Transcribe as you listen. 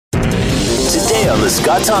Today on The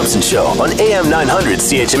Scott Thompson Show on AM 900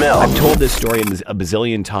 CHML. I've told this story a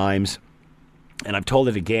bazillion times, and I've told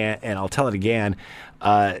it again, and I'll tell it again,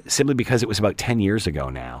 simply because it was about 10 years ago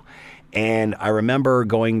now. And I remember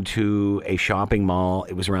going to a shopping mall.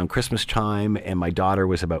 It was around Christmas time, and my daughter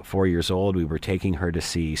was about 4 years old. We were taking her to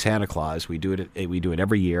see Santa Claus. We do it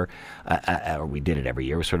every year, or we did it every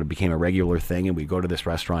year. It sort of became a regular thing, and we go to this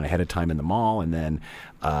restaurant ahead of time in the mall, and then,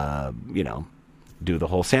 do the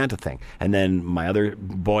whole Santa thing. And then my other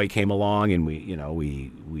boy came along, and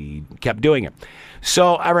we kept doing it.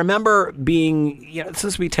 So I remember being, this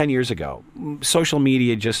must be 10 years ago, social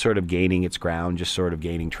media just sort of gaining its ground, just sort of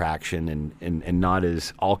gaining traction and not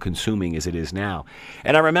as all-consuming as it is now.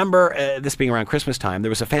 And I remember this being around Christmas time.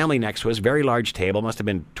 There was a family next to us, very large table, must have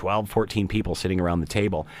been 12, 14 people sitting around the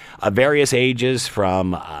table, various ages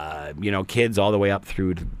from, kids all the way up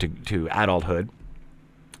through to adulthood.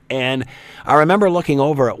 And I remember looking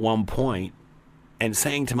over at one point and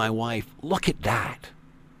saying to my wife, "Look at that."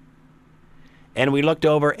 And we looked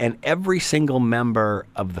over, and every single member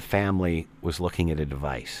of the family was looking at a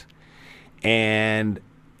device. And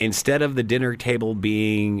instead of the dinner table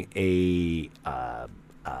being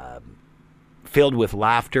filled with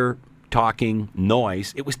laughter, talking,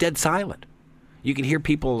 noise, it was dead silent. You could hear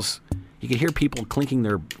people clinking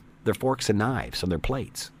their forks and knives on their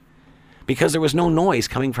plates, because there was no noise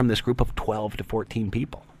coming from this group of 12 to 14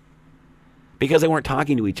 people. Because they weren't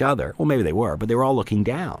talking to each other. Well, maybe they were, but they were all looking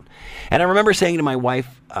down. And I remember saying to my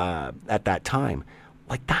wife at that time,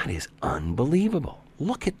 that is unbelievable.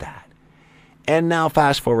 Look at that. And now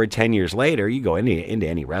fast forward 10 years later, you go into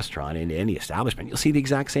any restaurant, into any establishment, you'll see the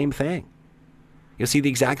exact same thing. You'll see the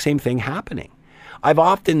exact same thing happening. I've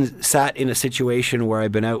often sat in a situation where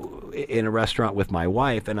I've been out in a restaurant with my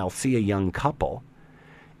wife, and I'll see a young couple,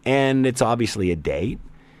 and it's obviously a date.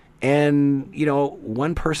 And,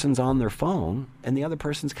 one person's on their phone and the other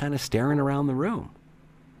person's kind of staring around the room.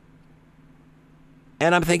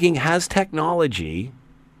 And I'm thinking, has technology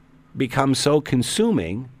become so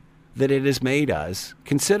consuming that it has made us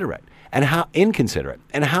inconsiderate? And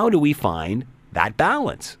how do we find that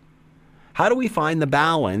balance? How do we find the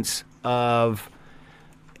balance of,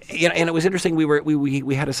 and it was interesting,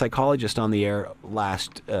 we had a psychologist on the air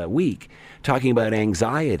last week talking about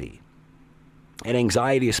anxiety. And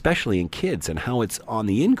anxiety, especially in kids, and how it's on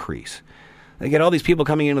the increase. They get all these people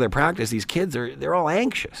coming into their practice. These kids they're all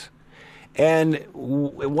anxious. And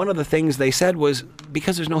one of the things they said was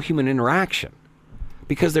because there's no human interaction,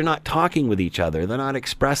 because they're not talking with each other, they're not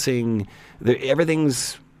expressing,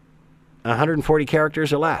 everything's 140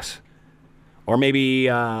 characters or less, or maybe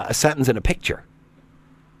a sentence in a picture.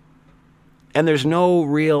 And there's no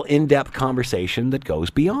real in-depth conversation that goes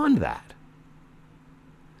beyond that.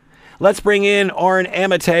 Let's bring in Oren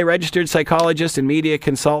Amitay, registered psychologist and media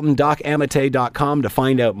consultant, docamitay.com, to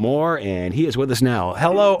find out more, and he is with us now.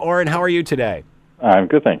 Hello, Oren. How are you today? I'm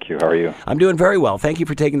good, thank you. How are you? I'm doing very well. Thank you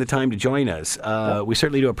for taking the time to join us. We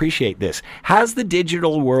certainly do appreciate this. Has the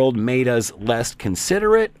digital world made us less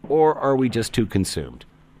considerate, or are we just too consumed?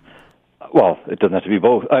 Well, it doesn't have to be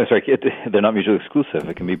both. They're not mutually exclusive.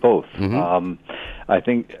 It can be both. Mm-hmm. I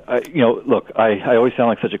think, look, I always sound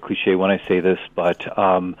like such a cliche when I say this, but,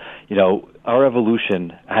 our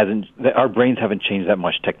evolution our brains haven't changed that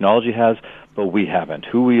much. Technology has, but we haven't.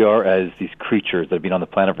 Who we are as these creatures that have been on the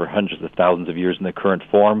planet for hundreds of thousands of years in their current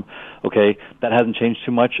form, okay, that hasn't changed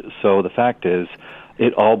too much. So the fact is,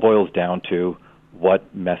 it all boils down to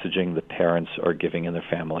what messaging the parents are giving in their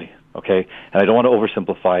family. Okay, and I don't want to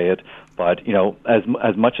oversimplify it, but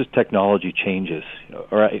as much as technology changes,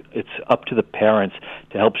 all right, it's up to the parents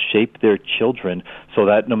to help shape their children so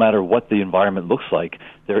that no matter what the environment looks like,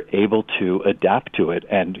 they're able to adapt to it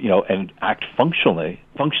and act functionally,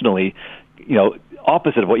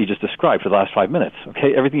 opposite of what you just described for the last 5 minutes.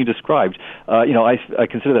 Okay, everything you described, I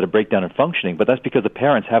consider that a breakdown in functioning, but that's because the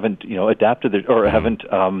parents haven't, adapted haven't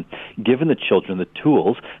given the children the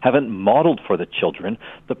tools, haven't modeled for the children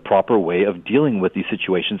the proper way of dealing with these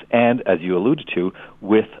situations, and as you alluded to,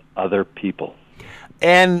 with other people.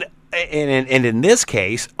 And in this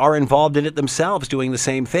case, are involved in it themselves, doing the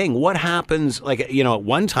same thing. What happens, at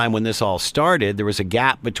one time when this all started, there was a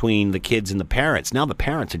gap between the kids and the parents. Now the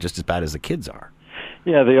parents are just as bad as the kids are.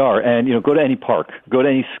 Yeah, they are. And, go to any park, go to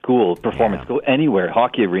any school, performance, go anywhere,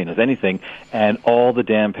 hockey arenas, anything, and all the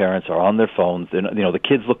damn parents are on their phones. The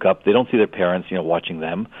kids look up. They don't see their parents, watching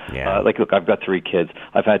them. Yeah. Look, I've got 3 kids.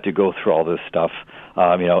 I've had to go through all this stuff,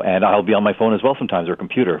 and I'll be on my phone as well sometimes, or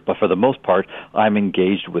computer. But for the most part, I'm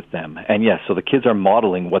engaged with them. And, yes, so the kids are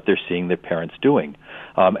modeling what they're seeing their parents doing.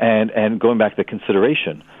 And going back to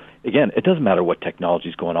consideration, again, it doesn't matter what technology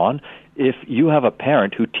is going on. If you have a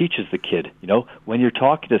parent who teaches the kid, when you're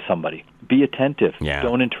talking to somebody, be attentive,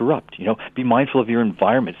 don't interrupt, be mindful of your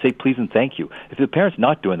environment, say please and thank you. If the parent's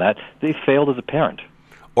not doing that, they failed as a parent.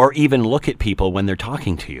 Or even look at people when they're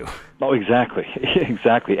talking to you. Oh, exactly,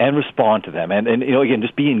 exactly, and respond to them, and again,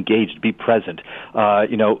 just be engaged, be present.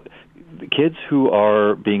 Kids who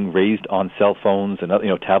are being raised on cell phones and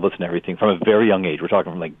tablets and everything from a very young age. We're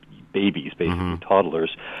talking from like babies, basically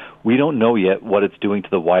toddlers. We don't know yet what it's doing to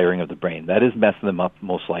the wiring of the brain. That is messing them up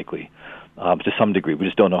most likely, to some degree. We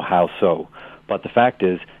just don't know how so. But the fact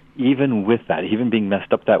is, even with that, even being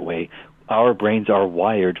messed up that way, our brains are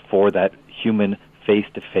wired for that human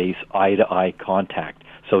face-to-face, eye-to-eye contact.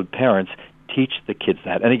 So parents, teach the kids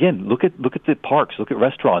that. And again, look at the parks, look at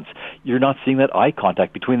restaurants. You're not seeing that eye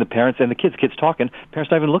contact between the parents and the kids. Kids talking,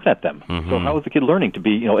 parents not even looking at them. So how is the kid learning to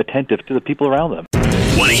be attentive to the people around them?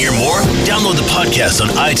 Want to hear more? Download the podcast on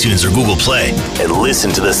iTunes or Google Play and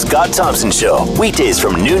listen to The Scott Thompson Show weekdays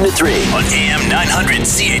from noon to 3 on AM 900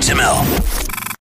 CHML.